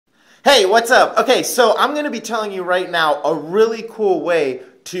Hey, what's up? Okay, so I'm going to be telling you right now a really cool way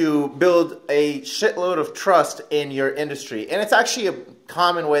to build a shitload of trust in your industry. And it's actually a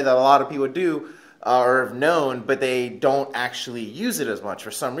common way that a lot of people do or have known, but they don't actually use it as much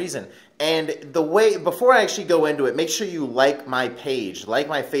for some reason. And the way, before I actually go into it, make sure you like my page, like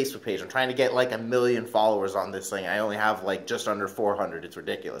my Facebook page. I'm trying to get like 1 million followers on this thing. I only have like just under 400. It's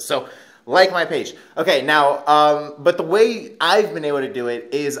ridiculous. So like my page. Okay, now, but the way I've been able to do it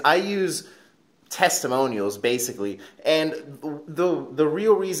is I use testimonials basically, and the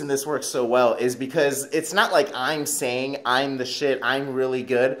real reason this works so well is because it's not like I'm saying I'm the shit, I'm really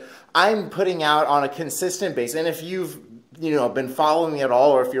good. I'm putting out on a consistent basis, and if you've been following me at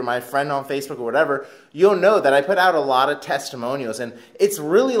all, or if you're my friend on Facebook or whatever, you'll know that I put out a lot of testimonials, and it's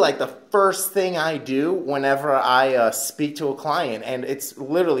really like the first thing I do whenever I speak to a client, and it's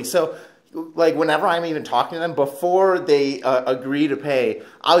literally so. Like whenever I'm even talking to them, before they agree to pay,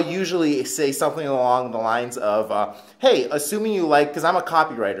 I'll usually say something along the lines of, hey, assuming you like, because I'm a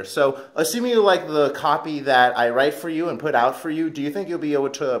copywriter, so assuming you like the copy that I write for you and put out for you, do you think you'll be able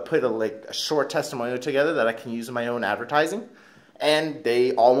to put a short testimonial together that I can use in my own advertising? And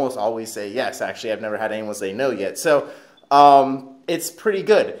they almost always say yes. Actually, I've never had anyone say no yet. So it's pretty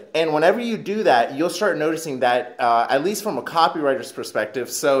good. And whenever you do that, you'll start noticing that, at least from a copywriter's perspective,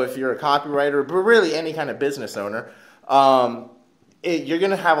 so if you're a copywriter, but really any kind of business owner, you're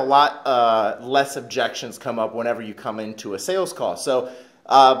going to have a lot less objections come up whenever you come into a sales call. So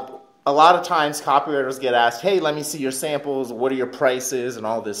a lot of times copywriters get asked, hey, let me see your samples, what are your prices, and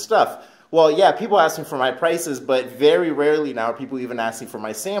all this stuff. Well, yeah, people ask me for my prices, but very rarely now are people even asking for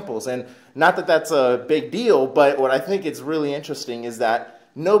my samples. And not that that's a big deal, but what I think is really interesting is that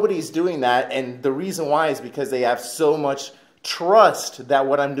nobody's doing that. And the reason why is because they have so much trust that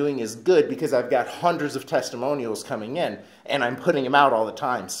what I'm doing is good, because I've got hundreds of testimonials coming in and I'm putting them out all the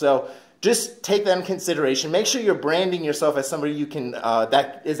time. So just take that in consideration. Make sure you're branding yourself as somebody you can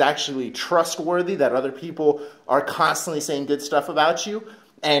that is actually trustworthy, that other people are constantly saying good stuff about you,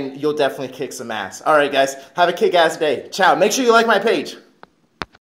 and you'll definitely kick some ass. All right, guys, have a kick-ass day. Ciao. Make sure you like my page.